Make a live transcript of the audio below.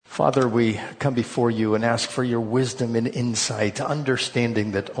Father, we come before you and ask for your wisdom and insight,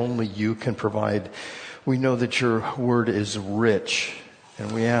 understanding that only you can provide. We know that your word is rich,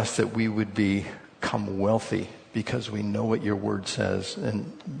 and we ask that we would become wealthy because we know what your word says.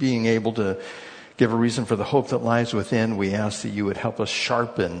 And being able to give a reason for the hope that lies within, we ask that you would help us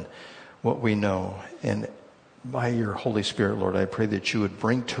sharpen what we know. And by your Holy Spirit, Lord, I pray that you would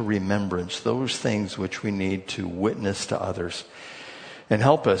bring to remembrance those things which we need to witness to others. And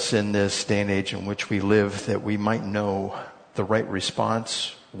help us in this day and age in which we live, that we might know the right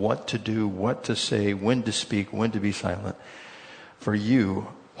response, what to do, what to say, when to speak, when to be silent. For you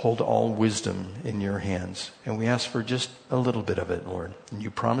hold all wisdom in your hands. And we ask for just a little bit of it, Lord. And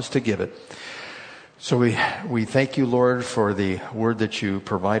you promise to give it. So we thank you, Lord, for the word that you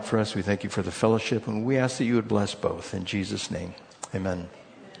provide for us. We thank you for the fellowship. And we ask that you would bless both. In Jesus' name, amen.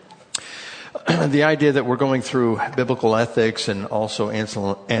 The idea that we're going through biblical ethics and also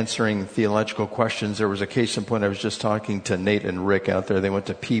answering theological questions. There was a case in point. I was just talking to Nate and Rick out there. They went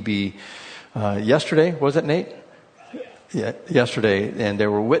to PB yesterday. Was it, Nate? Yeah, yesterday. And they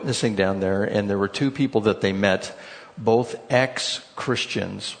were witnessing down there. And there were two people that they met, both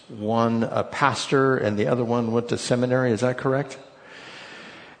ex-Christians. One a pastor and the other one went to seminary. Is that correct?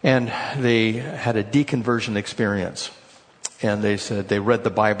 And they had a deconversion experience. And they said they read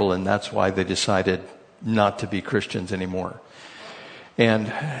the Bible, and that's why they decided not to be Christians anymore.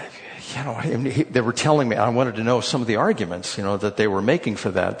 And, they were telling me, I wanted to know some of the arguments, that they were making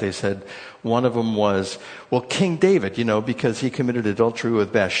for that. They said one of them was, well, King David, because he committed adultery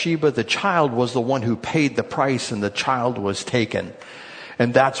with Bathsheba, the child was the one who paid the price, and the child was taken.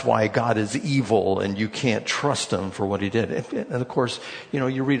 And that's why God is evil, and you can't trust him for what he did. And of course,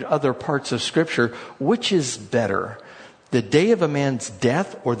 you read other parts of Scripture. Which is better? The day of a man's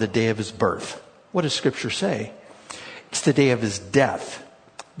death or the day of his birth? What does Scripture say? It's the day of his death.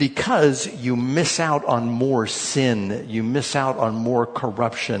 Because you miss out on more sin. You miss out on more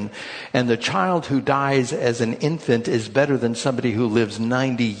corruption. And the child who dies as an infant is better than somebody who lives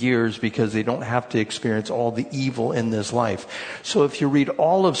 90 years because they don't have to experience all the evil in this life. So if you read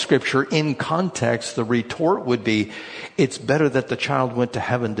all of Scripture in context, the retort would be, it's better that the child went to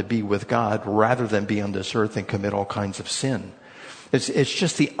heaven to be with God rather than be on this earth and commit all kinds of sin. It's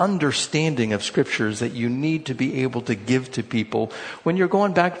just the understanding of Scriptures that you need to be able to give to people when you're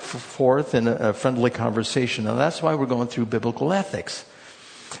going back and forth in a friendly conversation. Now that's why we're going through biblical ethics,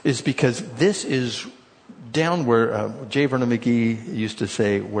 is because this is down where J. Vernon McGee used to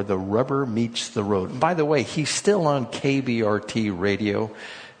say, where the rubber meets the road. And by the way, he's still on KBRT radio.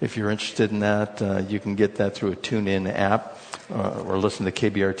 If you're interested in that, you can get that through a TuneIn app. Or listen to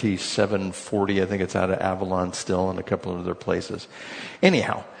KBRT 740. I think it's out of Avalon still and a couple of other places.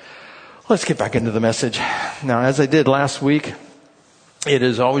 Anyhow, let's get back into the message. Now, as I did last week, it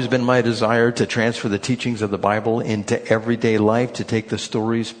has always been my desire to transfer the teachings of the Bible into everyday life, to take the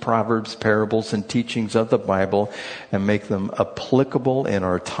stories, proverbs, parables, and teachings of the Bible and make them applicable in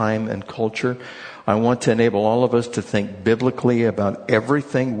our time and culture. I want to enable all of us to think biblically about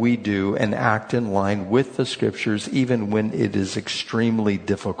everything we do and act in line with the Scriptures, even when it is extremely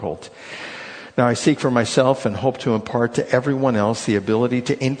difficult. Now, I seek for myself and hope to impart to everyone else the ability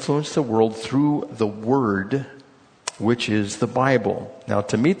to influence the world through the Word, which is the Bible. Now,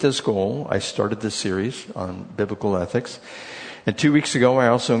 to meet this goal, I started this series on biblical ethics. And 2 weeks ago, I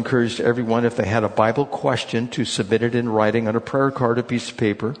also encouraged everyone, if they had a Bible question, to submit it in writing on a prayer card, a piece of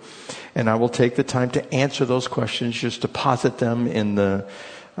paper. And I will take the time to answer those questions. Just deposit them in the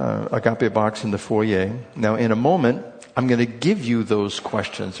Agape box in the foyer. Now, in a moment, I'm going to give you those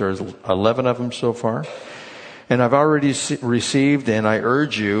questions. There's 11 of them so far. And I've already received, and I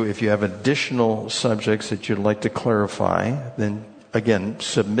urge you, if you have additional subjects that you'd like to clarify, then again,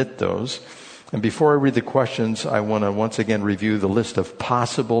 submit those. And before I read the questions, I want to once again review the list of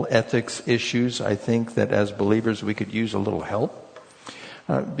possible ethics issues. I think that as believers, we could use a little help.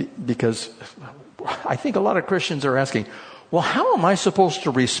 Because I think a lot of Christians are asking, well, how am I supposed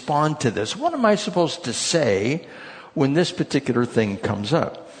to respond to this? What am I supposed to say when this particular thing comes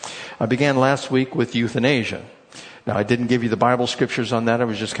up? I began last week with euthanasia. Now, I didn't give you the Bible scriptures on that. I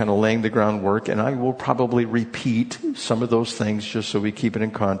was just kind of laying the groundwork, and I will probably repeat some of those things just so we keep it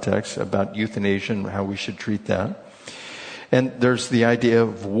in context about euthanasia and how we should treat that. And there's the idea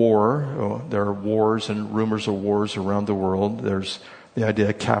of war. There are wars and rumors of wars around the world. There's the idea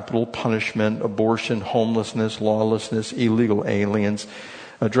of capital punishment, abortion, homelessness, lawlessness, illegal aliens,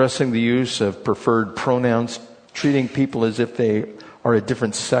 addressing the use of preferred pronouns, treating people as if they are a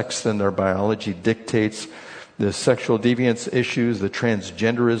different sex than their biology dictates. the sexual deviance issues, the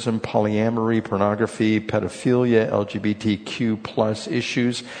transgenderism, polyamory, pornography, pedophilia, LGBTQ plus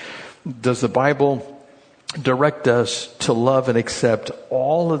issues. Does the Bible direct us to love and accept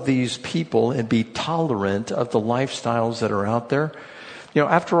all of these people and be tolerant of the lifestyles that are out there?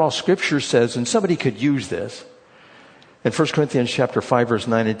 After all, Scripture says, and somebody could use this, in 1 Corinthians chapter 5, verse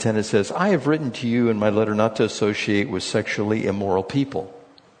 9 and 10, it says, I have written to you in my letter not to associate with sexually immoral people.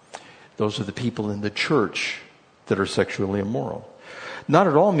 Those are the people in the church that are sexually immoral. Not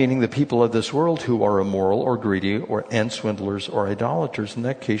at all meaning the people of this world who are immoral or greedy and swindlers or idolaters. In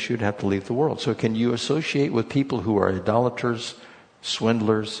that case, you'd have to leave the world. So can you associate with people who are idolaters,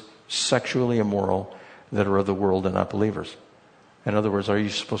 swindlers, sexually immoral, that are of the world and not believers? In other words, are you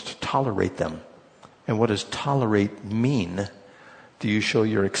supposed to tolerate them? And what does tolerate mean? Do you show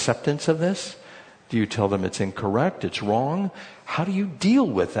your acceptance of this? Do you tell them it's incorrect, it's wrong? How do you deal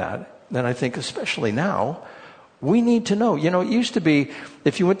with that? And I think especially now, we need to know. It used to be,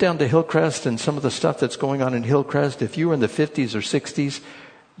 if you went down to Hillcrest and some of the stuff that's going on in Hillcrest, if you were in the 50s or 60s,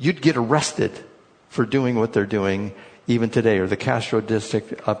 you'd get arrested for doing what they're doing even today. Or the Castro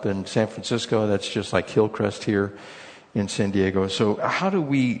district up in San Francisco, that's just like Hillcrest here in San Diego. So how do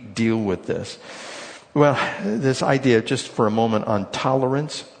we deal with this? Well, this idea, just for a moment, on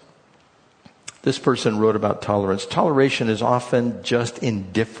tolerance. This person wrote about tolerance. Toleration is often just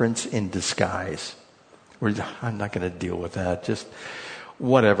indifference in disguise. I'm not going to deal with that. Just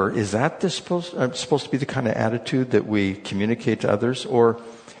whatever. Is that supposed to be the kind of attitude that we communicate to others? Or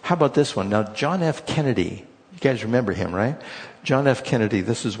how about this one? Now, John F. Kennedy. You guys remember him, right? John F. Kennedy,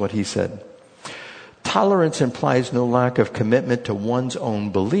 this is what he said. Tolerance implies no lack of commitment to one's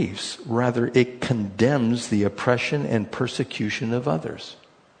own beliefs. Rather, it condemns the oppression and persecution of others.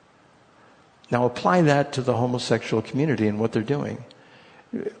 Now, apply that to the homosexual community and what they're doing.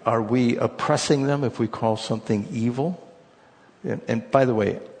 Are we oppressing them if we call something evil? And by the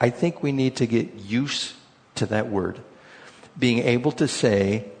way, I think we need to get used to that word. Being able to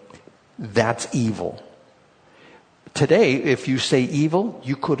say, that's evil. Today, if you say evil,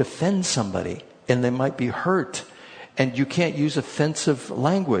 you could offend somebody. And they might be hurt. And you can't use offensive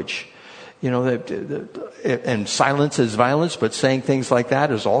language. And silence is violence, but saying things like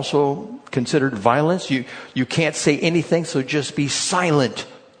that is also considered violence. You can't say anything, so just be silent.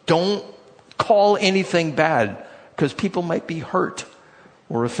 Don't call anything bad, because people might be hurt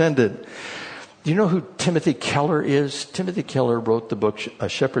or offended. Do you know who Timothy Keller is? Timothy Keller wrote the book, A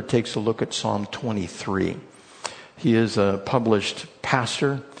Shepherd Takes a Look at Psalm 23. He is a published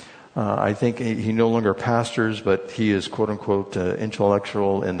pastor. I think he no longer pastors, but he is, quote unquote,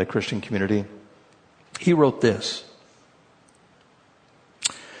 intellectual in the Christian community. He wrote this.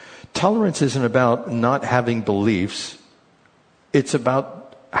 Tolerance isn't about not having beliefs. It's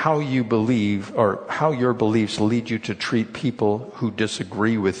about how you believe, or how your beliefs lead you to treat people who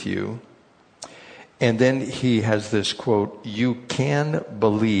disagree with you. And then he has this quote, you can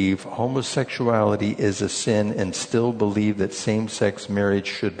believe homosexuality is a sin and still believe that same-sex marriage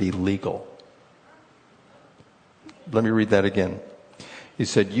should be legal. Let me read that again. He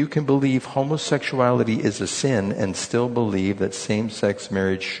said, you can believe homosexuality is a sin and still believe that same-sex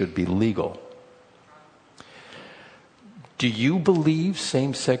marriage should be legal. Do you believe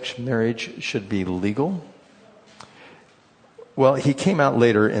same-sex marriage should be legal? Well, he came out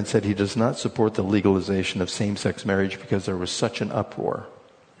later and said he does not support the legalization of same-sex marriage because there was such an uproar.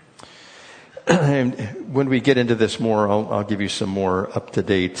 And when we get into this more, I'll give you some more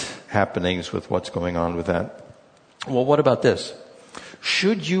up-to-date happenings with what's going on with that. Well, what about this?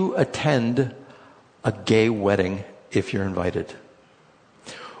 Should you attend a gay wedding if you're invited?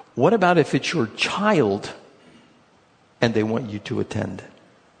 What about if it's your child and they want you to attend?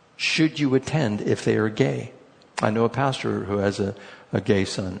 Should you attend if they are gay? I know a pastor who has a gay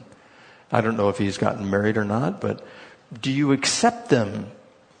son. I don't know if he's gotten married or not, but do you accept them?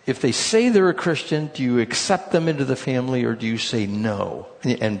 If they say they're a Christian, do you accept them into the family, or do you say no?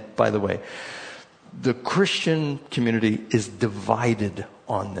 And by the way, the Christian community is divided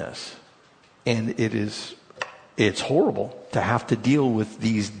on this. And it's horrible to have to deal with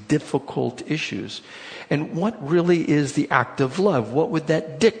these difficult issues. And what really is the act of love? What would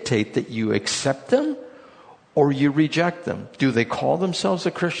that dictate? That you accept them or you reject them? Do they call themselves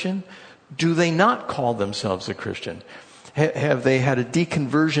a Christian? Do they not call themselves a Christian? Have they had a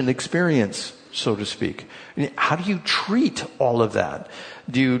deconversion experience, so to speak? How do you treat all of that?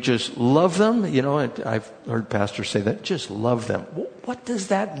 Do you just love them? You know, I've heard pastors say that, just love them. What does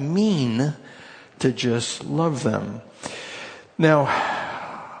that mean, to just love them? Now,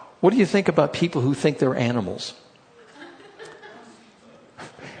 what do you think about people who think they're animals?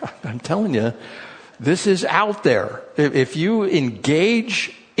 I'm telling you, This is out there. If you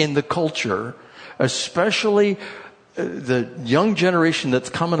engage in the culture, especially the young generation that's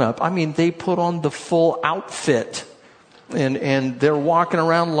coming up, I mean, they put on the full outfit and they're walking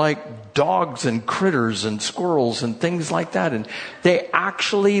around like dogs and critters and squirrels and things like that. And they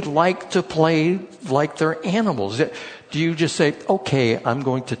actually like to play like they're animals. Do you just say, okay, I'm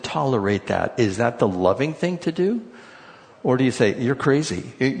going to tolerate that? Is that the loving thing to do? Or do you say, you're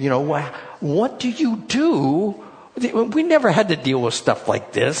crazy? You know, what do you do? We never had to deal with stuff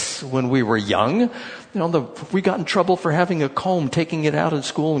like this when we were young. You know, we got in trouble for having a comb, taking it out in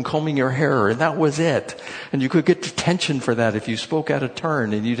school and combing your hair, and that was it. And you could get detention for that if you spoke out of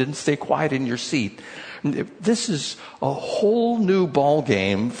turn and you didn't stay quiet in your seat. This is a whole new ball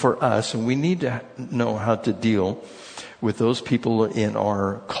game for us, and we need to know how to deal with those people in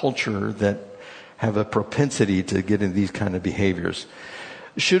our culture that have a propensity to get in these kind of behaviors.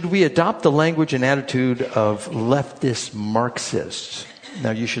 Should we adopt the language and attitude of leftist Marxists?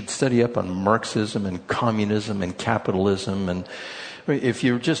 Now, you should study up on Marxism and communism and capitalism. And if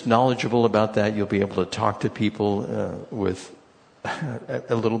you're just knowledgeable about that, you'll be able to talk to people with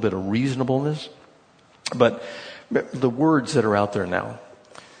a little bit of reasonableness. But the words that are out there now,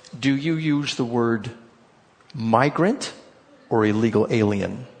 do you use the word migrant or illegal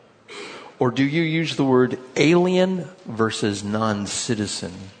alien? Or do you use the word alien versus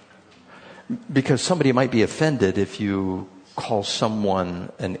non-citizen? Because somebody might be offended if you call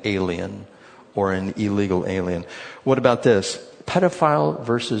someone an alien or an illegal alien. What about this? Pedophile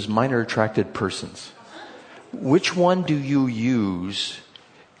versus minor attracted persons. Which one do you use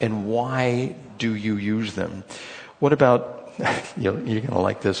and why do you use them? What about, you're going to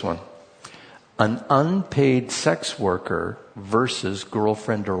like this one. An unpaid sex worker versus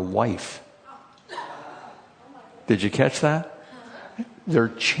girlfriend or wife. Did you catch that?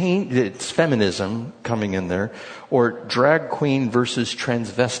 It's feminism coming in there. Or drag queen versus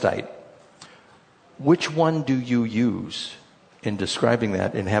transvestite. Which one do you use in describing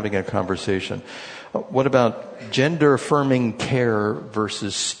that and having a conversation? What about gender affirming care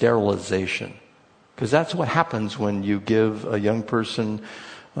versus sterilization? Because that's what happens when you give a young person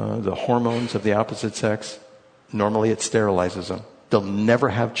the hormones of the opposite sex. Normally it sterilizes them. They'll never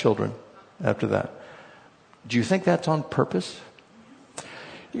have children after that. Do you think that's on purpose?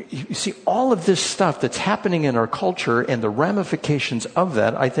 You see, all of this stuff that's happening in our culture and the ramifications of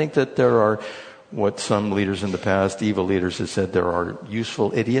that, I think that there are, what some leaders in the past, evil leaders, have said, there are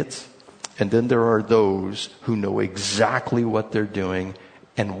useful idiots, and then there are those who know exactly what they're doing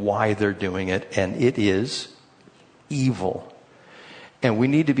and why they're doing it, and it is evil. And we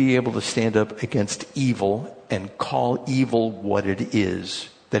need to be able to stand up against evil and call evil what it is.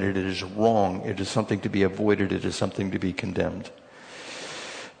 That it is wrong, it is something to be avoided, it is something to be condemned.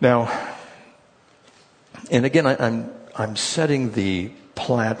 Now, and again, I'm setting the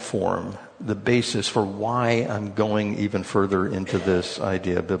platform, the basis for why I'm going even further into this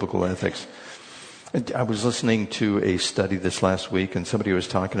idea of biblical ethics. I was listening to a study this last week, and somebody was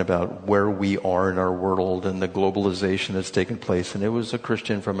talking about where we are in our world and the globalization that's taken place, and it was a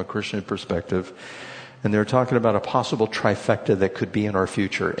Christian from a Christian perspective. And they're talking about a possible trifecta that could be in our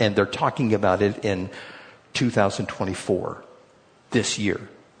future. And they're talking about it in 2024, this year,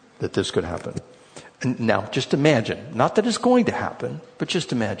 that this could happen. And now, just imagine, not that it's going to happen, but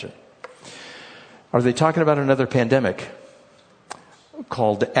just imagine. Are they talking about another pandemic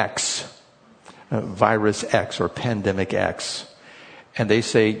called X, virus X or pandemic X? And they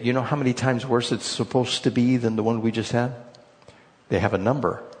say, you know how many times worse it's supposed to be than the one we just had? They have a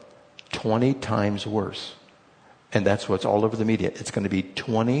number. 20 times worse. And that's what's all over the media. It's going to be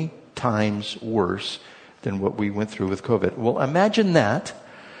 20 times worse than what we went through with COVID. Well, imagine that.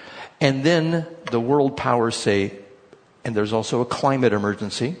 And then the world powers say, and there's also a climate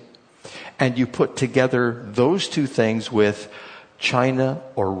emergency. And you put together those two things with China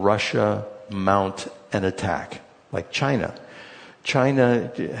or Russia mount an attack. Like China. China,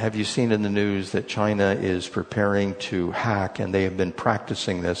 have you seen in the news that China is preparing to hack, and they have been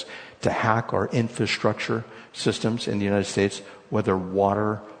practicing this, to hack our infrastructure systems in the United States, whether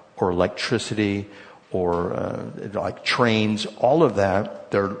water or electricity or like trains, all of that.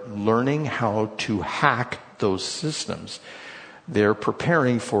 They're learning how to hack those systems. They're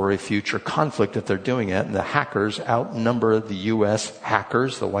preparing for a future conflict if they're doing it, and the hackers outnumber the U.S.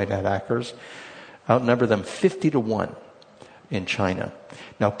 hackers, the white hat hackers, outnumber them 50-1 in China.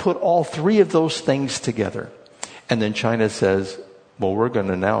 Now put all three of those things together, and then China says, well, we're going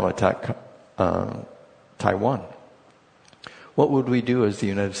to now attack Taiwan. What would we do as the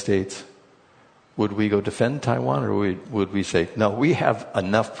United States? Would we go defend Taiwan, or would we say, no, we have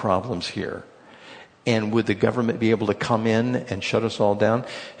enough problems here, And would the government be able to come in and shut us all down?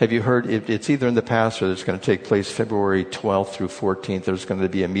 Have you heard, it's either in the past or it's going to take place February 12th through 14th. There's going to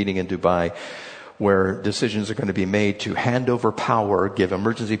be a meeting in Dubai where decisions are going to be made to hand over power, give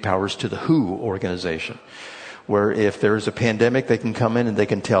emergency powers to the WHO organization. Where if there is a pandemic, they can come in and they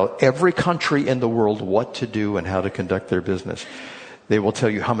can tell every country in the world what to do and how to conduct their business. They will tell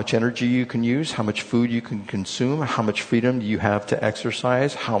you how much energy you can use, how much food you can consume, how much freedom you have to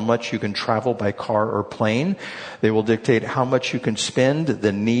exercise, how much you can travel by car or plane. They will dictate how much you can spend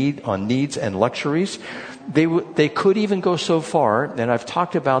on needs and luxuries. They could even go so far, and I've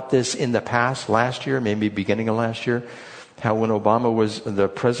talked about this in the past, last year, maybe beginning of last year, how when Obama was the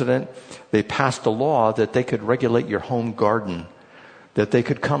president, they passed a law that they could regulate your home garden, that they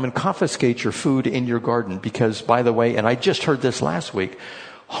could come and confiscate your food in your garden. Because, by the way, and I just heard this last week,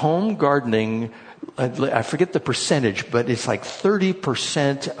 home gardening, I forget the percentage, but it's like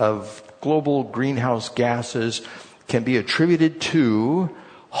 30% of global greenhouse gases can be attributed to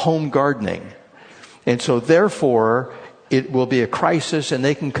home gardening. And so, therefore, it will be a crisis and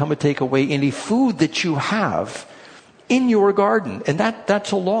they can come and take away any food that you have in your garden. And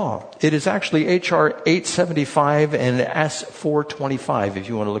that's a law. It is actually H.R. 875 and S. 425, if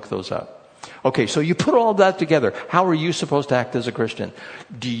you want to look those up. Okay, so you put all that together. How are you supposed to act as a Christian?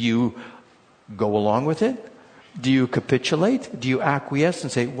 Do you go along with it? Do you capitulate? Do you acquiesce and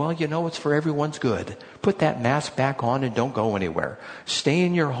say, well, it's for everyone's good. Put that mask back on and don't go anywhere. Stay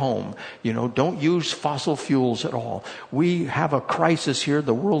in your home. Don't use fossil fuels at all. We have a crisis here.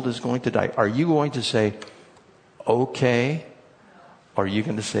 The world is going to die. Are you going to say, okay? Or are you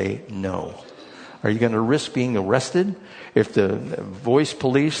going to say no? Are you going to risk being arrested if the voice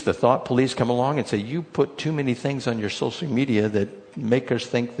police, the thought police come along and say, you put too many things on your social media that make us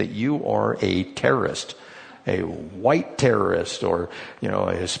think that you are a terrorist, a white terrorist or,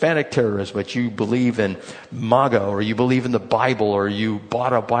 a Hispanic terrorist, but you believe in MAGA or you believe in the Bible or you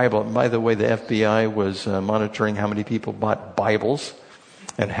bought a Bible. And by the way, the FBI was monitoring how many people bought Bibles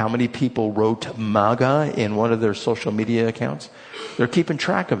and how many people wrote MAGA in one of their social media accounts. They're keeping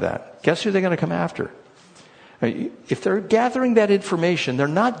track of that. Guess who they're going to come after? If they're gathering that information, they're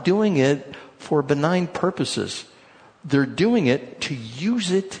not doing it for benign purposes. They're doing it to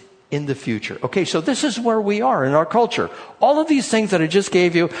use it in the future. Okay, so this is where we are in our culture. All of these things that I just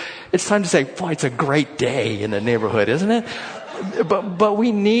gave you, it's time to say, boy, it's a great day in the neighborhood, isn't it? But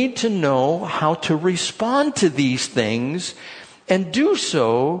we need to know how to respond to these things and do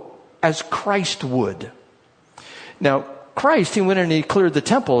so as Christ would. Now, Christ, he went and he cleared the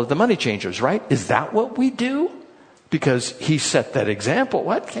temple of the money changers, right? Is that what we do? Because he set that example.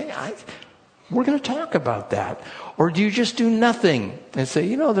 What? We're going to talk about that. Or do you just do nothing and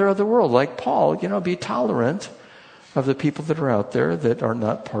say, they're of the world, like Paul, be tolerant of the people that are out there that are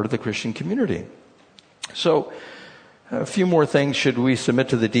not part of the Christian community. So, a few more things. Should we submit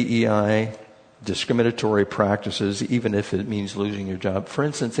to the DEI? Discriminatory practices, even if it means losing your job. For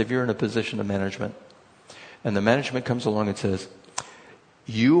instance, if you're in a position of management and the management comes along and says,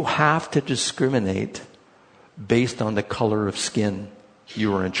 you have to discriminate based on the color of skin.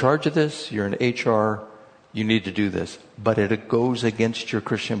 You are in charge of this. You're in HR. You need to do this. But it goes against your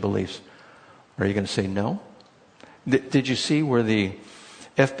Christian beliefs. Are you going to say no? Did you see where the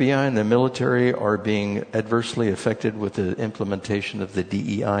FBI and the military are being adversely affected with the implementation of the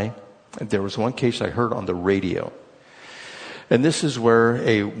DEI? There was one case I heard on the radio. And this is where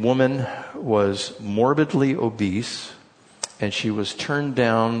a woman was morbidly obese and she was turned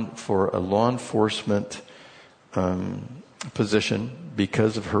down for a law enforcement position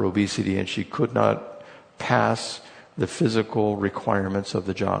because of her obesity, and she could not pass the physical requirements of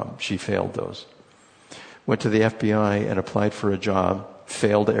the job. She failed those. Went to the FBI and applied for a job,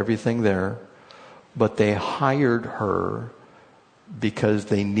 failed everything there, but they hired her because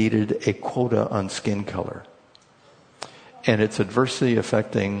they needed a quota on skin color. And it's adversely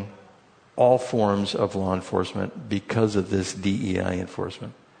affecting all forms of law enforcement because of this DEI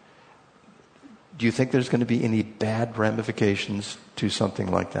enforcement. Do you think there's going to be any bad ramifications to something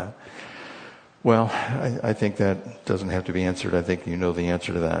like that? Well, I think that doesn't have to be answered. I think you know the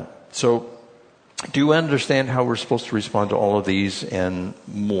answer to that. So, do you understand how we're supposed to respond to all of these and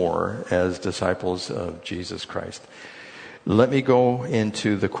more as disciples of Jesus Christ? Let me go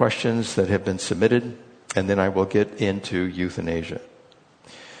into the questions that have been submitted, and then I will get into euthanasia.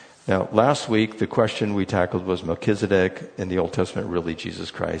 Now, last week, the question we tackled was Melchizedek in the Old Testament really Jesus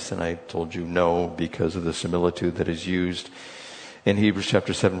Christ? And I told you no, because of the similitude that is used in Hebrews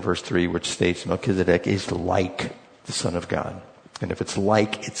chapter 7, verse 3, which states Melchizedek is like the Son of God. And if it's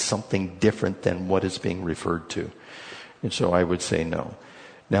like, it's something different than what is being referred to. And so I would say no.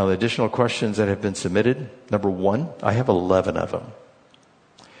 Now, the additional questions that have been submitted, number 1, I have 11 of them.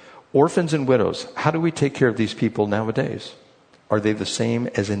 Orphans and widows, how do we take care of these people nowadays? Are they the same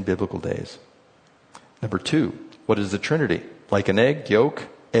as in biblical days? Number 2, what is the Trinity? Like an egg, yolk,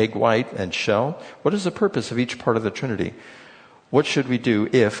 egg white, and shell? What is the purpose of each part of the Trinity? What should we do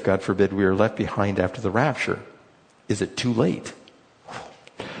if, God forbid, we are left behind after the rapture? Is it too late?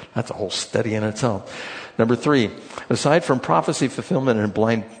 That's a whole study in itself. Number 3, aside from prophecy fulfillment and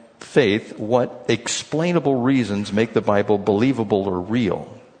blind faith, what explainable reasons make the Bible believable or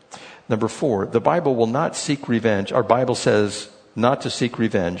real? Number 4, the Bible will not seek revenge. Our Bible says not to seek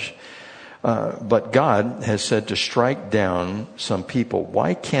revenge, but God has said to strike down some people.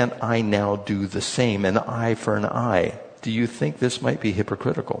 Why can't I now do the same, an eye for an eye? Do you think this might be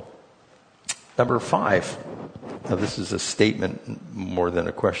hypocritical? Number 5, now this is a statement more than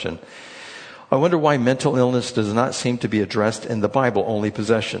a question. I wonder why mental illness does not seem to be addressed in the Bible, only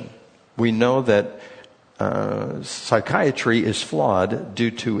possession. We know that psychiatry is flawed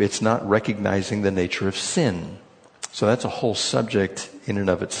due to its not recognizing the nature of sin. So that's a whole subject in and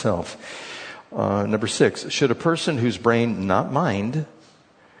of itself. Number 6, should a person whose brain, not mind,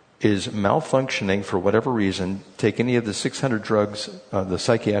 is malfunctioning for whatever reason take any of the 600 drugs, the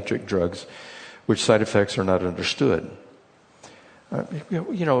psychiatric drugs, which side effects are not understood?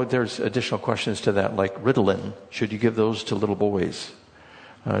 There's additional questions to that, like Ritalin. Should you give those to little boys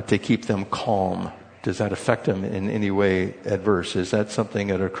to keep them calm? Does that affect them in any way adverse? Is that something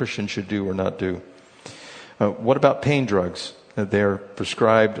that a Christian should do or not do? What about pain drugs? There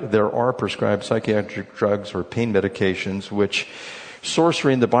are prescribed psychiatric drugs or pain medications, which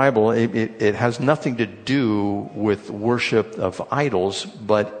sorcery in the Bible, it has nothing to do with worship of idols,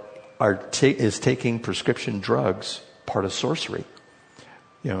 but is taking prescription drugs part of sorcery.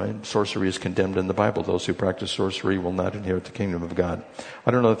 And sorcery is condemned in the Bible. Those who practice sorcery will not inherit the kingdom of God. I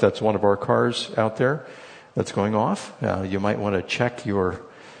don't know if that's one of our cars out there that's going off. You might want to check your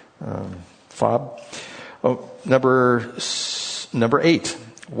fob. Number 8.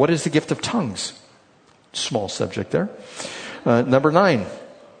 What is the gift of tongues? Small subject there. Number 9.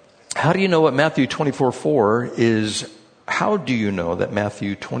 How do you know what Matthew 24:4 is? How do you know that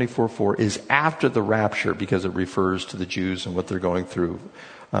Matthew 24:4 is after the rapture, because it refers to the Jews and what they're going through?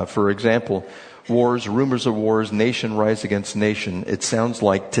 For example, wars, rumors of wars, nation rise against nation. It sounds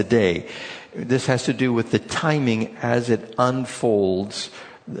like today. This has to do with the timing as it unfolds,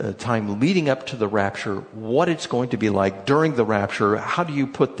 the time leading up to the rapture, what it's going to be like during the rapture. How do you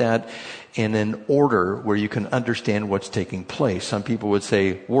put that in an order where you can understand what's taking place? Some people would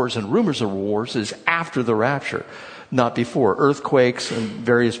say wars and rumors of wars is after the rapture, not before. Earthquakes in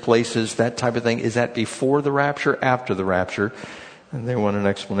various places, that type of thing, is that before the rapture, after the rapture? And they want an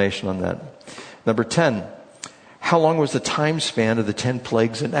explanation on that. Number 10, how long was the time span of the 10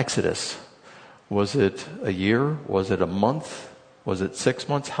 plagues in Exodus? Was it a year? Was it a month? Was it 6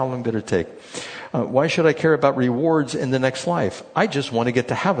 months? How long did it take? Why should I care about rewards in the next life? I just want to get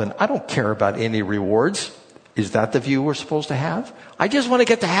to heaven. I don't care about any rewards. Is that the view we're supposed to have? I just want to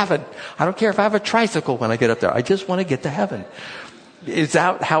get to heaven. I don't care if I have a tricycle when I get up there. I just want to get to heaven. Is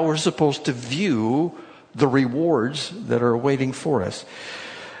that how we're supposed to view the rewards that are waiting for us?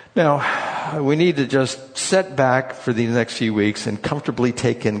 Now, we need to just sit back for the next few weeks and comfortably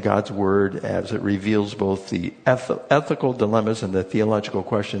take in God's Word as it reveals both the ethical dilemmas and the theological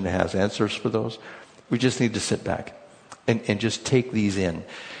question. It has answers for those. We just need to sit back and just take these in.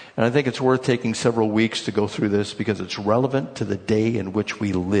 And I think it's worth taking several weeks to go through this because it's relevant to the day in which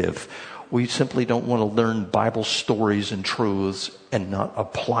we live. We simply don't want to learn Bible stories and truths and not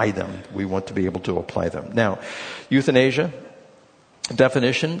apply them. We want to be able to apply them. Now, euthanasia.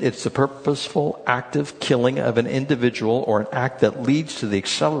 Definition, it's the purposeful, active killing of an individual or an act that leads to the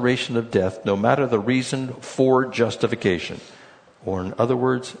acceleration of death, no matter the reason for justification. Or in other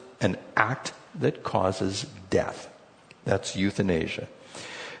words, an act that causes death. That's euthanasia.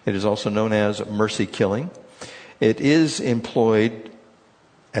 It is also known as mercy killing. It is employed,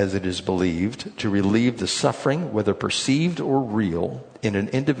 as it is believed, to relieve the suffering, whether perceived or real, in an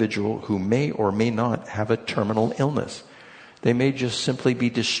individual who may or may not have a terminal illness. They may just simply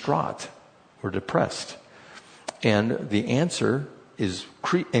be distraught or depressed. And the answer is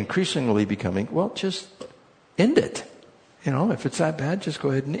increasingly becoming, well, just end it. If it's that bad, just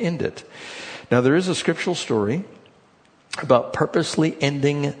go ahead and end it. Now, there is a scriptural story about purposely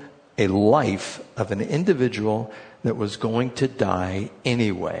ending a life of an individual that was going to die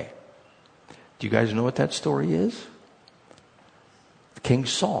anyway. Do you guys know what that story is? King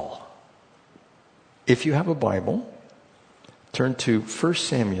Saul. If you have a Bible, turn to 1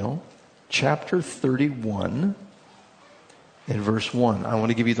 Samuel chapter 31, in verse 1. I want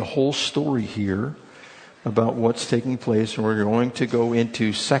to give you the whole story here about what's taking place, and we're going to go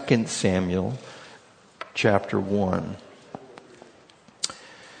into 2 Samuel chapter 1.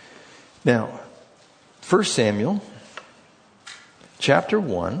 Now, 1 Samuel chapter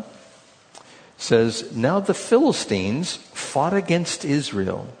 1 says, "Now the Philistines fought against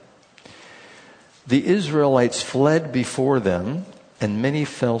Israel. The Israelites fled before them, and many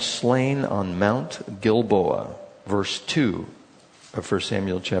fell slain on Mount Gilboa." Verse 2 of 1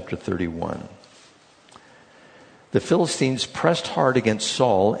 Samuel chapter 31. "The Philistines pressed hard against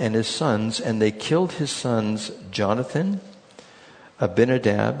Saul and his sons, and they killed his sons Jonathan,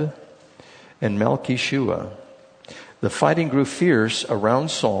 Abinadab, and Malchishua. The fighting grew fierce around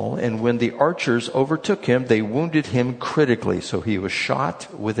Saul, and when the archers overtook him, they wounded him critically, so he was shot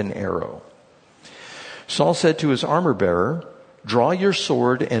with an arrow. Saul said to his armor-bearer, 'Draw your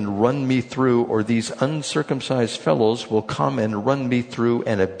sword and run me through, or these uncircumcised fellows will come and run me through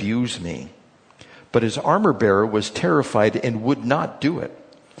and abuse me.' But his armor-bearer was terrified and would not do it.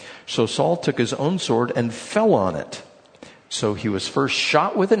 So Saul took his own sword and fell on it. So he was first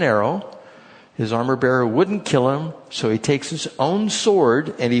shot with an arrow. His armor-bearer wouldn't kill him, so he takes his own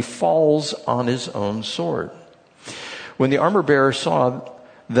sword and he falls on his own sword. When the armor-bearer saw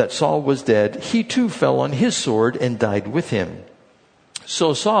that Saul was dead, he too fell on his sword and died with him.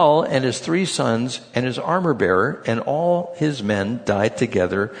 So Saul and his 3 sons and his armor-bearer and all his men died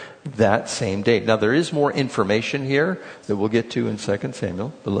together that same day." Now there is more information here that we'll get to in 2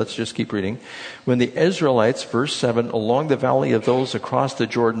 Samuel, but let's just keep reading. "When the Israelites," verse 7, "along the valley of those across the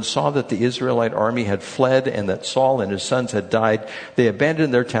Jordan saw that the Israelite army had fled and that Saul and his sons had died, they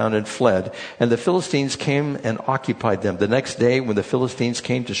abandoned their town and fled. And the Philistines came and occupied them. The next day, when the Philistines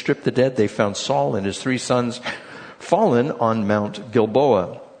came to strip the dead, they found Saul and his 3 sons fallen on Mount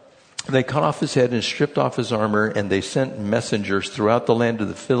Gilboa. They cut off his head and stripped off his armor, and they sent messengers throughout the land of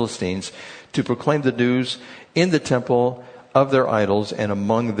the Philistines to proclaim the news in the temple of their idols and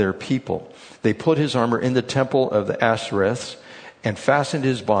among their people. They put his armor in the temple of the Ashtoreths and fastened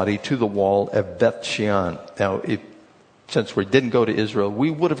his body to the wall of Beth-shean." Now, since we didn't go to Israel,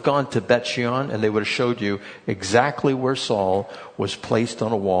 we would have gone to Beth-shean, and they would have showed you exactly where Saul was placed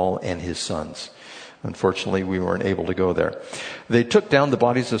on a wall and his sons. Unfortunately, we weren't able to go there. They took down the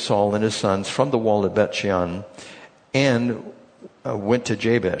bodies of Saul and his sons from the wall of Beth-shean and went to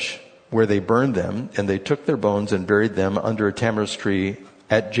Jabesh, where they burned them, and they took their bones and buried them under a tamarisk tree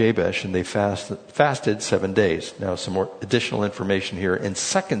at Jabesh, and they fasted 7 days. Now, some more additional information here in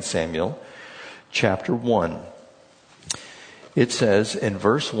 2 Samuel chapter 1. It says in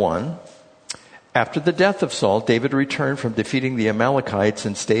verse 1, "After the death of Saul, David returned from defeating the Amalekites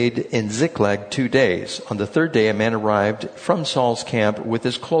and stayed in Ziklag 2 days. On the 3rd day, a man arrived from Saul's camp with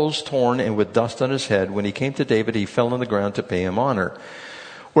his clothes torn and with dust on his head. When he came to David, he fell on the ground to pay him honor.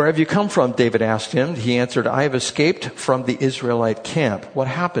 'Where have you come from?' David asked him. He answered, 'I have escaped from the Israelite camp.' 'What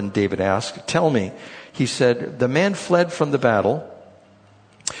happened?' David asked. 'Tell me.' He said, 'The man fled from the battle.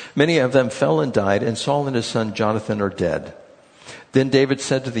 Many of them fell and died, and Saul and his son Jonathan are dead.' Then David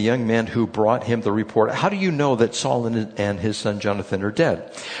said to the young man who brought him the report, 'How do you know that Saul and his son Jonathan are dead?'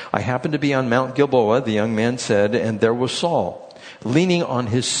 'I happened to be on Mount Gilboa,' the young man said, 'and there was Saul, leaning on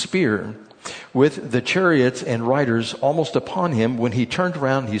his spear, with the chariots and riders almost upon him. When he turned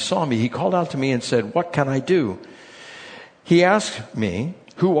around, he saw me. He called out to me and said, "What can I do?" He asked me,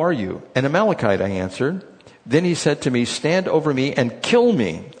 "Who are you?" "An Amalekite," I answered. Then he said to me, "Stand over me and kill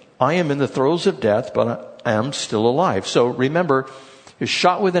me. I am in the throes of death, but I am still alive." So remember, he was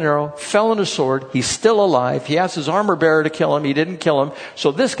shot with an arrow, fell on a sword. He's still alive. He asked his armor bearer to kill him. He didn't kill him.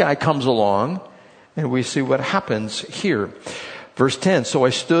 So this guy comes along, and we see what happens here. Verse 10, "So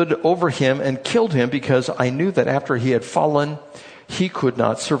I stood over him and killed him because I knew that after he had fallen, he could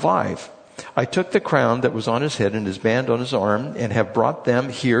not survive. I took the crown that was on his head and his band on his arm and have brought them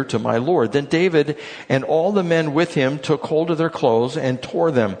here to my Lord." Then David and all the men with him took hold of their clothes and tore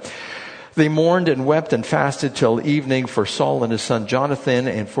them. They mourned and wept and fasted till evening for Saul and his son Jonathan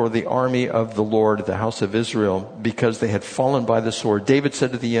and for the army of the Lord, the house of Israel, because they had fallen by the sword. David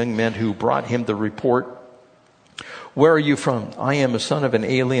said to the young men who brought him the report, "Where are you from?" "I am a son of an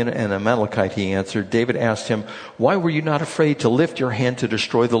alien and Amalekite," he answered. David asked him, "Why were you not afraid to lift your hand to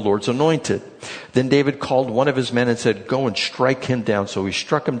destroy the Lord's anointed?" Then David called one of his men and said, "Go and strike him down." So he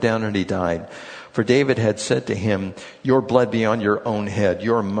struck him down and he died. For David had said to him, "Your blood be on your own head.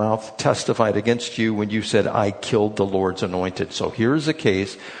 Your mouth testified against you when you said, 'I killed the Lord's anointed.'" So here's a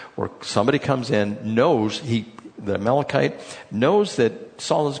case where somebody comes in, the Amalekite knows that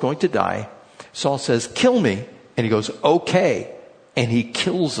Saul is going to die. Saul says, "Kill me." And he goes, "Okay." And he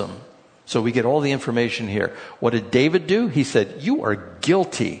kills him. So we get all the information here. What did David do? He said, you are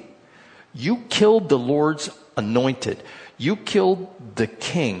guilty. You killed the Lord's anointed. You killed the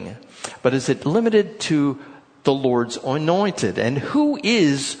king. But is it limited to the Lord's anointed? And who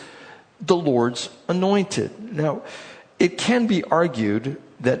is the Lord's anointed? Now, it can be argued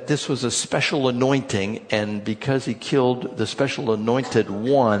that this was a special anointing, and because he killed the special anointed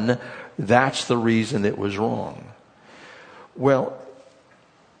one, that's the reason it was wrong. Well,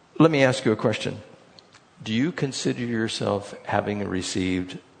 let me ask you a question. Do you consider yourself having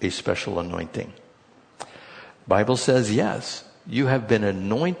received a special anointing? Bible says yes. You have been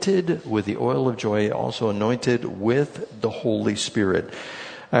anointed with the oil of joy, also anointed with the Holy Spirit.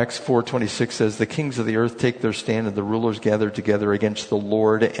 Acts 4:26 says, the kings of the earth take their stand and the rulers gather together against the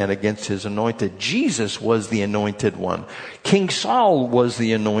Lord and against his anointed. Jesus was the anointed one. King Saul was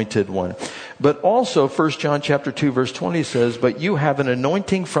the anointed one. But also 1 John chapter 2 verse 20 says, but you have an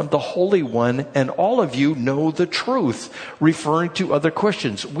anointing from the Holy One, and all of you know the truth, referring to other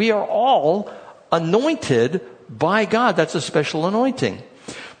Christians. We are all anointed by God. That's a special anointing.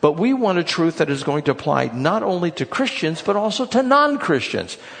 But we want a truth that is going to apply not only to Christians, but also to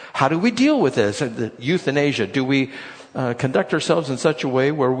non-Christians. How do we deal with this? Euthanasia. Do we conduct ourselves in such a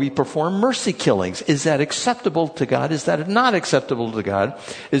way where we perform mercy killings? Is that acceptable to God? Is that not acceptable to God?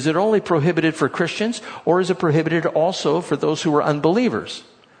 Is it only prohibited for Christians, or is it prohibited also for those who are unbelievers?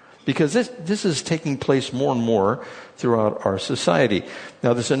 Because this is taking place more and more throughout our society.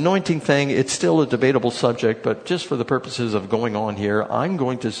 Now, this anointing thing, it's still a debatable subject, but just for the purposes of going on here, I'm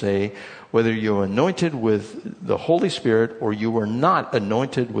going to say whether you're anointed with the Holy Spirit or you are not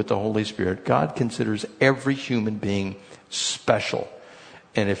anointed with the Holy Spirit, God considers every human being special.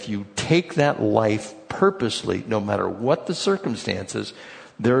 And if you take that life purposely, no matter what the circumstances,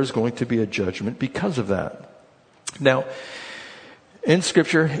 there is going to be a judgment because of that. Now, in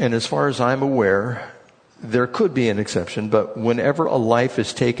Scripture, and as far as I'm aware, there could be an exception, but whenever a life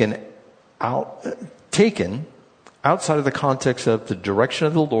is taken outside of the context of the direction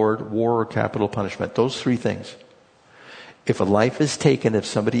of the Lord, war, or capital punishment, those three things. If a life is taken, if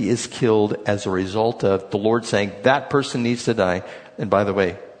somebody is killed as a result of the Lord saying that person needs to die, and by the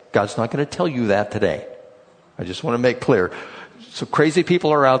way, God's not going to tell you that today. I just want to make clear. So crazy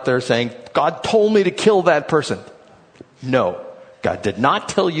people are out there saying, God told me to kill that person. No. God did not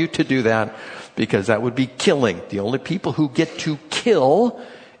tell you to do that, because that would be killing. The only people who get to kill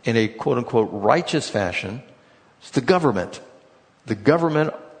in a quote-unquote righteous fashion is the government. The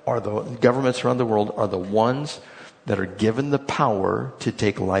governments around the world are the ones that are given the power to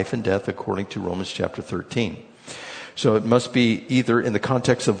take life and death according to Romans chapter 13. So it must be either in the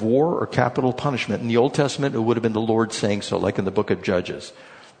context of war or capital punishment. In the Old Testament, it would have been the Lord saying so, like in the book of Judges.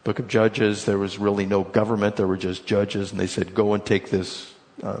 Book of Judges, there was really no government. There were just judges, and they said, go and take this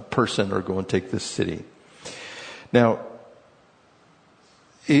person or go and take this city. Now,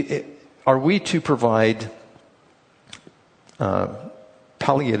 are we to provide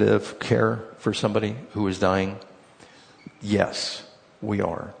palliative care for somebody who is dying? Yes, we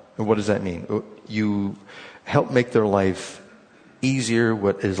are. And what does that mean? You help make their life easier,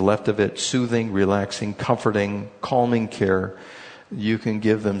 what is left of it, soothing, relaxing, comforting, calming care. You can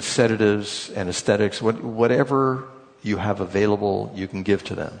give them sedatives, anesthetics, whatever you have available, you can give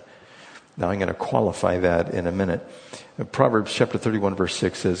to them. Now I'm going to qualify that in a minute. Proverbs chapter 31 verse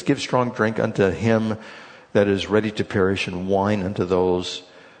 6 says, give strong drink unto him that is ready to perish, and wine unto those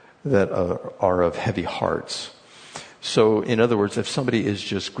that are of heavy hearts. So in other words, if somebody is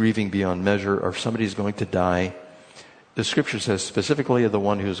just grieving beyond measure, or if somebody is going to die, the scripture says specifically of the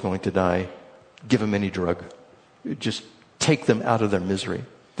one who is going to die, give him any drug. Just take them out of their misery.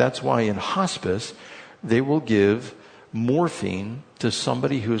 That's why in hospice, they will give morphine to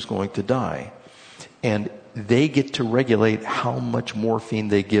somebody who's going to die. And they get to regulate how much morphine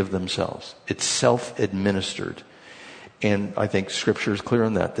they give themselves. It's self-administered. And I think Scripture is clear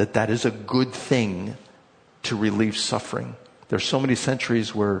on that is a good thing to relieve suffering. There's so many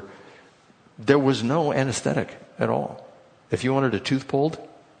centuries where there was no anesthetic at all. If you wanted a tooth pulled,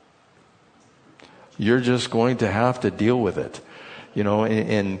 you're just going to have to deal with it. You know,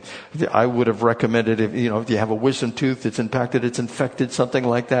 and I would have recommended if you have a wisdom tooth that's impacted, it's infected, something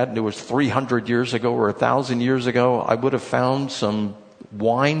like that, and it was 300 years ago or 1,000 years ago, I would have found some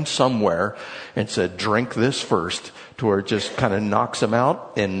wine somewhere and said, drink this first, to where it just kind of knocks them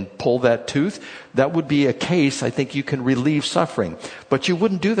out and pull that tooth. That would be a case, I think you can relieve suffering. But you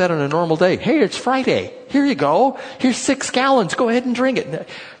wouldn't do that on a normal day. Hey, it's Friday. Here you go. Here's 6 gallons. Go ahead and drink it.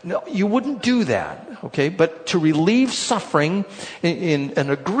 No, you wouldn't do that. Okay. But to relieve suffering in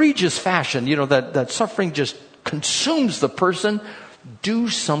an egregious fashion, that suffering just consumes the person, do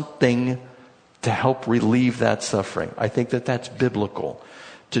something to help relieve that suffering. I think that that's biblical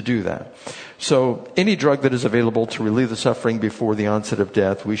to do that. So any drug that is available to relieve the suffering before the onset of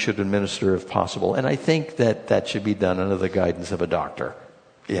death, we should administer if possible. And I think that that should be done under the guidance of a doctor.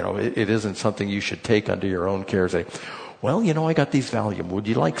 It isn't something you should take under your own care. Say, well, I got these Valium. Would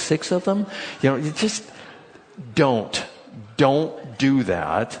you like 6 of them? You just don't do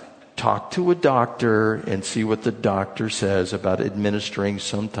that. Talk to a doctor and see what the doctor says about administering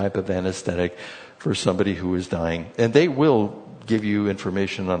some type of anesthetic for somebody who is dying. And they will give you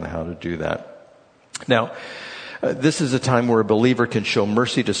information on how to do that. Now, this is a time where a believer can show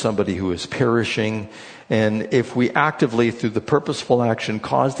mercy to somebody who is perishing. And if we actively, through the purposeful action,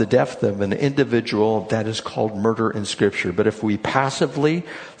 cause the death of an individual, that is called murder in Scripture. But if we passively,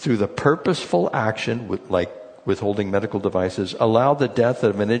 through the purposeful action, like withholding medical devices, allow the death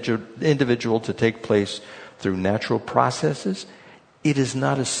of an individual to take place through natural processes, it is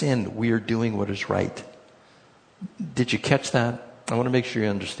not a sin. We are doing what is right. Did you catch that? I want to make sure you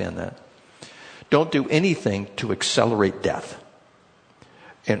understand that. Don't do anything to accelerate death.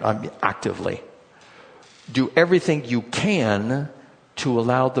 And actively. Do everything you can to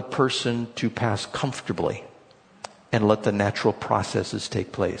allow the person to pass comfortably and let the natural processes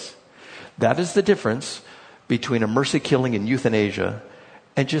take place. That is the difference between a mercy killing and euthanasia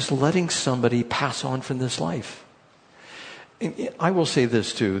and just letting somebody pass on from this life. I will say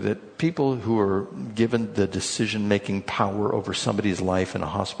this too, that people who are given the decision-making power over somebody's life in a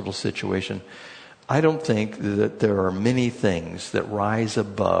hospital situation, I don't think that there are many things that rise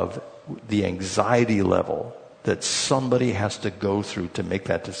above the anxiety level that somebody has to go through to make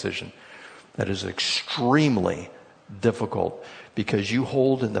that decision. That is extremely difficult because you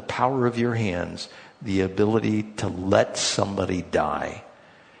hold in the power of your hands the ability to let somebody die.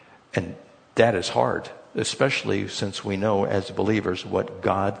 And that is hard, especially since we know as believers what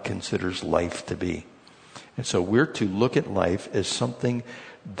God considers life to be. And so we're to look at life as something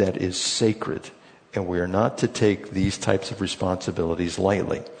that is sacred, and we are not to take these types of responsibilities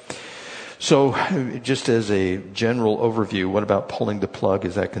lightly. So just as a general overview, what about pulling the plug?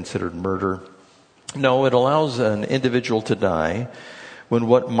 Is that considered murder? No, it allows an individual to die when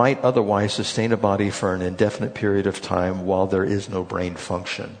what might otherwise sustain a body for an indefinite period of time while there is no brain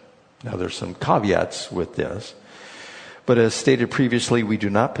function. Now, there's some caveats with this. But as stated previously, we do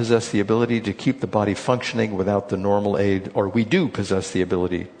not possess the ability to keep the body functioning without the normal aid, or we do possess the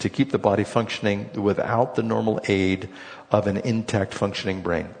ability to keep the body functioning without the normal aid of an intact functioning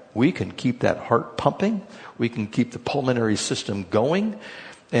brain. We can keep that heart pumping, we can keep the pulmonary system going,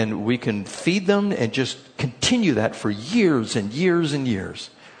 and we can feed them and just continue that for years and years and years.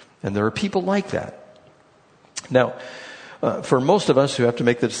 And there are people like that. Now, for most of us who have to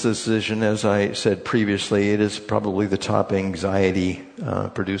make this decision, as I said previously, it is probably the top anxiety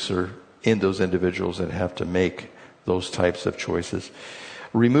producer in those individuals that have to make those types of choices.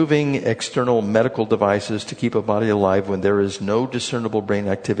 Removing external medical devices to keep a body alive when there is no discernible brain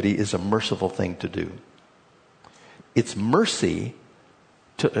activity is a merciful thing to do. It's mercy,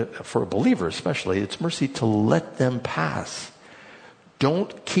 for a believer especially, it's mercy to let them pass.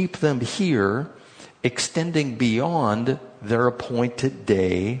 Don't keep them here extending beyond their appointed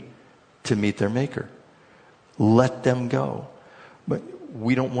day to meet their Maker. Let them go. But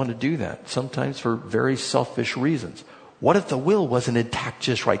we don't want to do that, sometimes for very selfish reasons. What if the will wasn't intact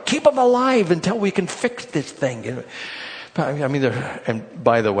just right? Keep them alive until we can fix this thing. I mean, and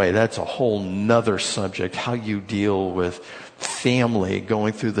by the way, that's a whole nother subject, how you deal with family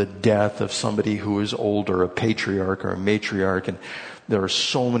going through the death of somebody who is older, a patriarch or a matriarch, and there are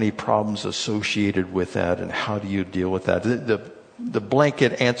so many problems associated with that, and how do you deal with that? The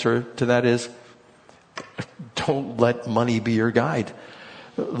blanket answer to that is, don't let money be your guide.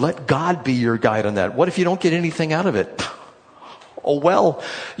 Let God be your guide on that. What if you don't get anything out of it? Oh, well,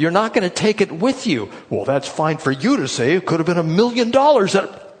 you're not going to take it with you. Well, that's fine for you to say. It could have been $1 million.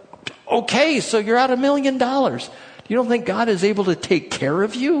 Okay, so you're out $1 million. You don't think God is able to take care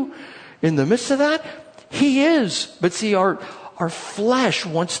of you in the midst of that? He is. But see, our flesh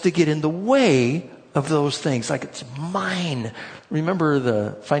wants to get in the way of those things. Like, it's mine. Remember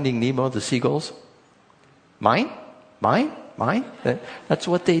the Finding Nemo, the seagulls? Mine? That's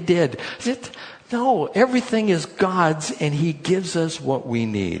what they did. No, everything is God's, and He gives us what we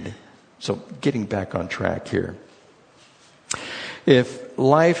need. So getting back on track here. If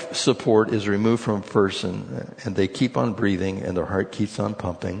life support is removed from a person and they keep on breathing and their heart keeps on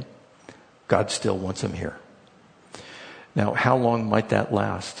pumping, God still wants them here. Now, how long might that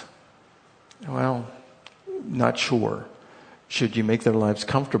last? Well, not sure. Should you make their lives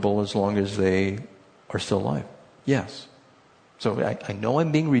comfortable as long as they are still alive? Yes. So I know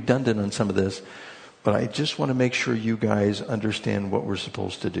I'm being redundant on some of this, but I just want to make sure you guys understand what we're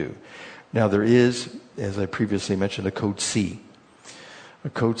supposed to do. Now there is, as I previously mentioned, a Code C. A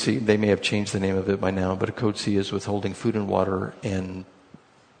Code C, they may have changed the name of it by now, but a Code C is withholding food and water and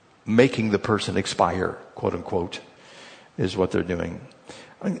making the person expire, quote unquote, is what they're doing.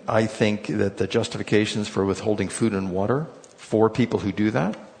 I think that the justifications for withholding food and water for people who do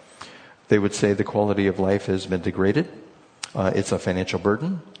that, they would say the quality of life has been degraded. It's a financial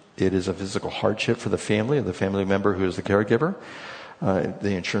burden. It is a physical hardship for the family or the family member who is the caregiver.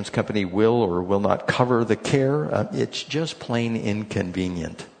 The insurance company will or will not cover the care. It's just plain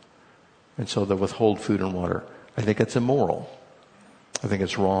inconvenient. And so they withhold food and water. I think it's immoral. I think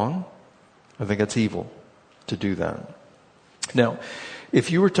it's wrong. I think it's evil to do that. Now,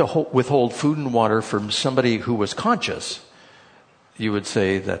 if you were to withhold food and water from somebody who was conscious, you would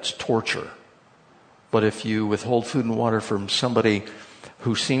say that's torture. But if you withhold food and water from somebody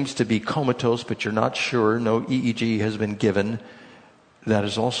who seems to be comatose, but you're not sure, no EEG has been given, that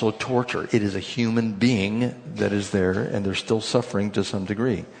is also torture. It is a human being that is there, and they're still suffering to some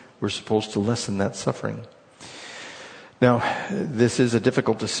degree. We're supposed to lessen that suffering. Now, this is a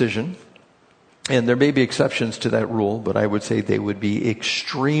difficult decision, and there may be exceptions to that rule, but I would say they would be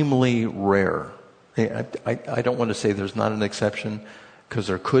extremely rare. I don't want to say there's not an exception, because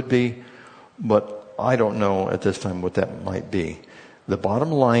there could be, but I don't know at this time what that might be. The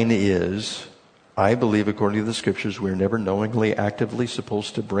bottom line is, I believe, according to the scriptures, we're never knowingly, actively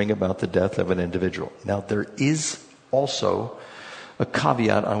supposed to bring about the death of an individual. Now, there is also a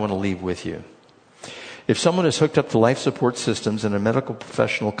caveat I want to leave with you. If someone is hooked up to life support systems and a medical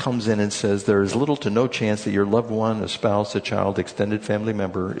professional comes in and says there is little to no chance that your loved one, a spouse, a child, extended family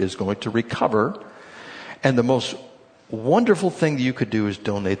member is going to recover, and the most wonderful thing that you could do is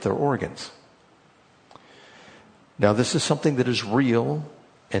donate their organs. Now, this is something that is real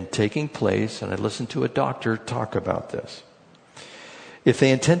and taking place, and I listened to a doctor talk about this. If they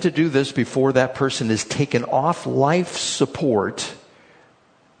intend to do this before that person is taken off life support,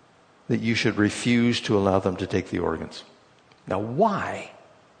 that you should refuse to allow them to take the organs. Now, why?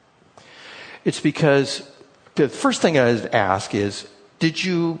 It's because the first thing I'd ask is, did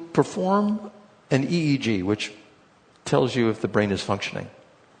you perform an EEG, which tells you if the brain is functioning?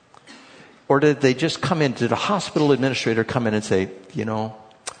 Or did they just come in, did a hospital administrator come in and say,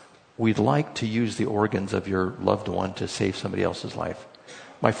 we'd like to use the organs of your loved one to save somebody else's life?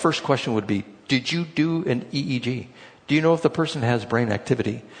 My first question would be, did you do an EEG? Do you know if the person has brain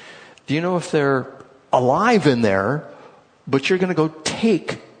activity? Do you know if they're alive in there, but you're going to go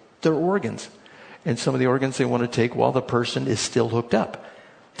take their organs? And some of the organs they want to take while the person is still hooked up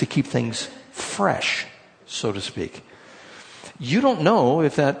to keep things fresh, so to speak. You don't know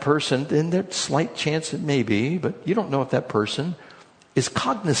if that person, and there's slight chance it may be, but you don't know if that person is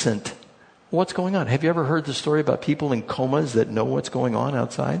cognizant of what's going on. Have you ever heard the story about people in comas that know what's going on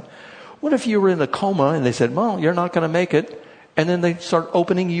outside? What if you were in a coma and they said, well, you're not going to make it, and then they start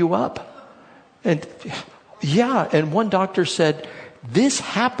opening you up? And one doctor said, this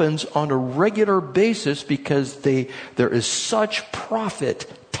happens on a regular basis because there is such profit,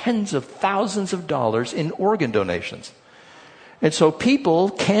 tens of thousands of dollars in organ donations. And so people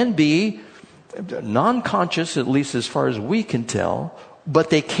can be non-conscious, at least as far as we can tell,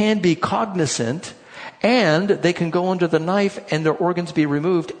 but they can be cognizant, and they can go under the knife and their organs be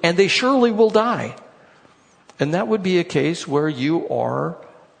removed, and they surely will die. And that would be a case where you are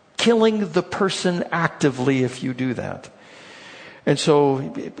killing the person actively if you do that. And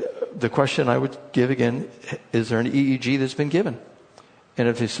so the question I would give again, is there an EEG that's been given? And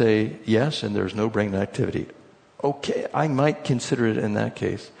if they say yes, and there's no brain activity, okay, I might consider it in that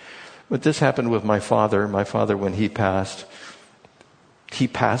case. But this happened with my father. My father, when he passed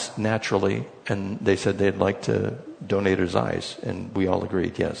naturally, and they said they'd like to donate his eyes. And we all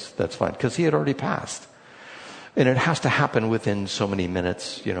agreed, yes, that's fine, because he had already passed. And it has to happen within so many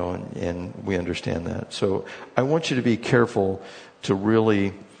minutes, and we understand that. So I want you to be careful to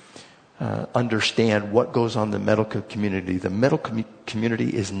really understand what goes on in the medical community. The medical community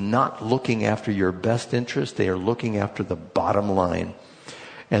is not looking after your best interest. They are looking after the bottom line.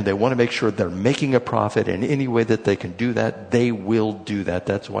 And they want to make sure they're making a profit. And any way that they can do that, they will do that.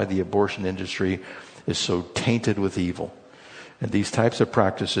 That's why the abortion industry is so tainted with evil. And these types of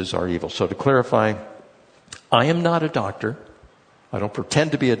practices are evil. So to clarify, I am not a doctor. I don't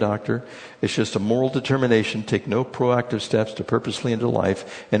pretend to be a doctor. It's just a moral determination. Take no proactive steps to purposely end a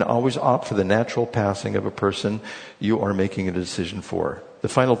life, and always opt for the natural passing of a person you are making a decision for. The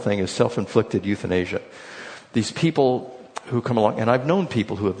final thing is self-inflicted euthanasia. These people who come along, and I've known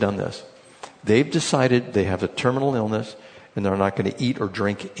people who have done this. They've decided they have a terminal illness, and they're not going to eat or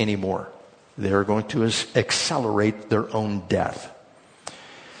drink anymore. They're going to accelerate their own death.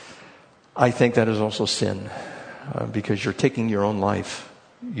 I think that is also sin, because you're taking your own life.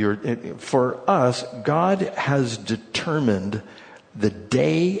 For us, God has determined the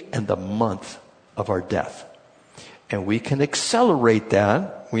day and the month of our death. And we can accelerate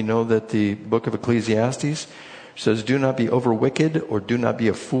that. We know that the book of Ecclesiastes says, do not be over wicked or do not be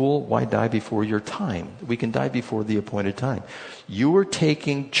a fool. Why die before your time? We can die before the appointed time. You are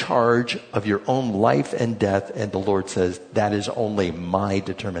taking charge of your own life and death, and the Lord says, that is only my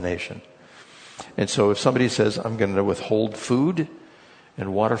determination. And so if somebody says, I'm going to withhold food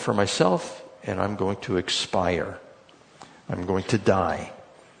and water for myself, and I'm going to expire, I'm going to die,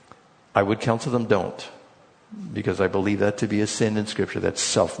 I would counsel them, don't. Because I believe that to be a sin in Scripture. That's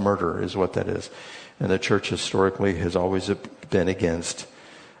self-murder is what that is. And the church historically has always been against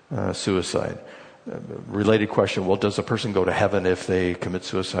suicide. Related question, well, does a person go to heaven if they commit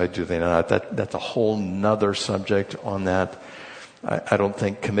suicide? Do they not? That's a whole nother subject on that. I don't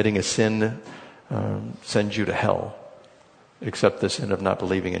think committing a sin sends you to hell, except the sin of not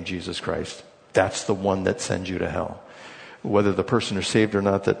believing in Jesus Christ. That's the one that sends you to hell. Whether the person is saved or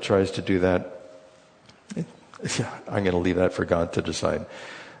not that tries to do that, I'm going to leave that for God to decide.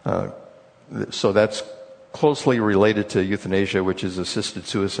 So that's closely related to euthanasia, which is assisted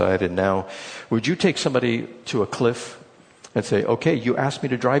suicide. And now, would you take somebody to a cliff and say, okay, you asked me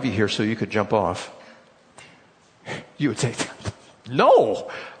to drive you here so you could jump off? You would say, no,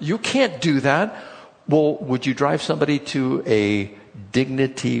 you can't do that. Well, would you drive somebody to a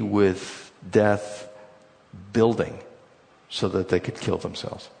dignity with death building so that they could kill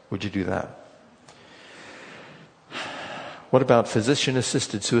themselves? Would you do that? What about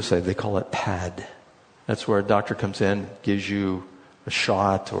physician-assisted suicide? They call it PAD. That's where a doctor comes in, gives you a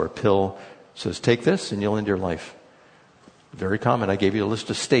shot or a pill, says, take this and you'll end your life. Very common. I gave you a list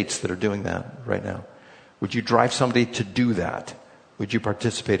of states that are doing that right now. Would you drive somebody to do that? Would you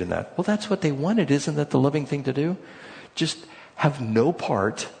participate in that? Well, that's what they wanted. Isn't that the loving thing to do? Just have no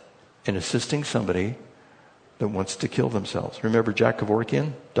part in assisting somebody that wants to kill themselves. Remember Jack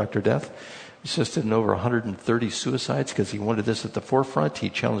Kevorkian, Dr. Death? He assisted in over 130 suicides because he wanted this at the forefront. He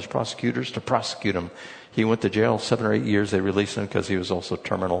challenged prosecutors to prosecute him. He went to jail 7 or 8 years. They released him because he was also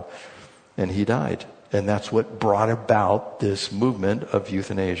terminal. And he died. And that's what brought about this movement of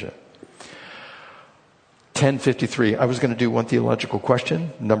euthanasia. 10:53. I was going to do one theological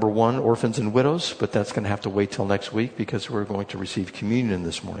question. Number 1, orphans and widows. But that's going to have to wait till next week because we're going to receive communion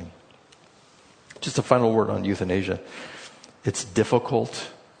this morning. Just a final word on euthanasia. It's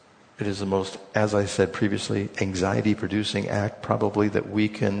difficult. It is the most, as I said previously, anxiety-producing act probably that we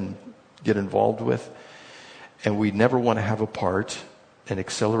can get involved with. And we never want to have a part in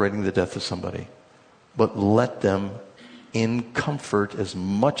accelerating the death of somebody. But let them, in comfort as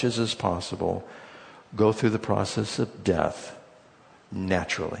much as is possible, go through the process of death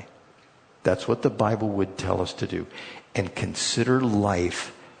naturally. That's what the Bible would tell us to do. And consider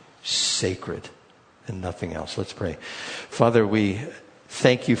life sacred and nothing else. Let's pray. Father, we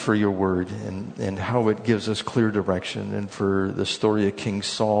thank you for your word and how it gives us clear direction, and for the story of King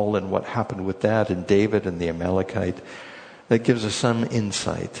Saul and what happened with that, and David and the Amalekite. That gives us some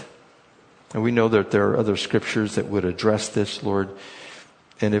insight. And we know that there are other scriptures that would address this, Lord.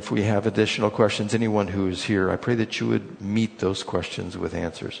 And if we have additional questions, anyone who is here, I pray that you would meet those questions with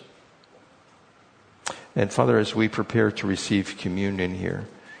answers. And Father, as we prepare to receive communion here,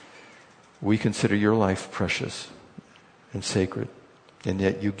 we consider your life precious and sacred. And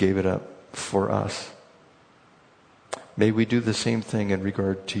yet you gave it up for us. May we do the same thing in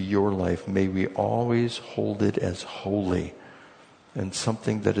regard to your life. May we always hold it as holy and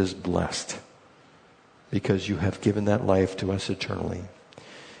something that is blessed, because you have given that life to us eternally.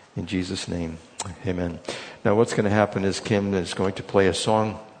 In Jesus' name, amen. Now what's going to happen is Kim is going to play a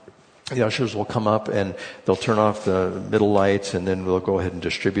song. The ushers will come up and they'll turn off the middle lights, and then we'll go ahead and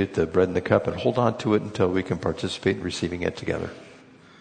distribute the bread and the cup, and hold on to it until we can participate in receiving it together.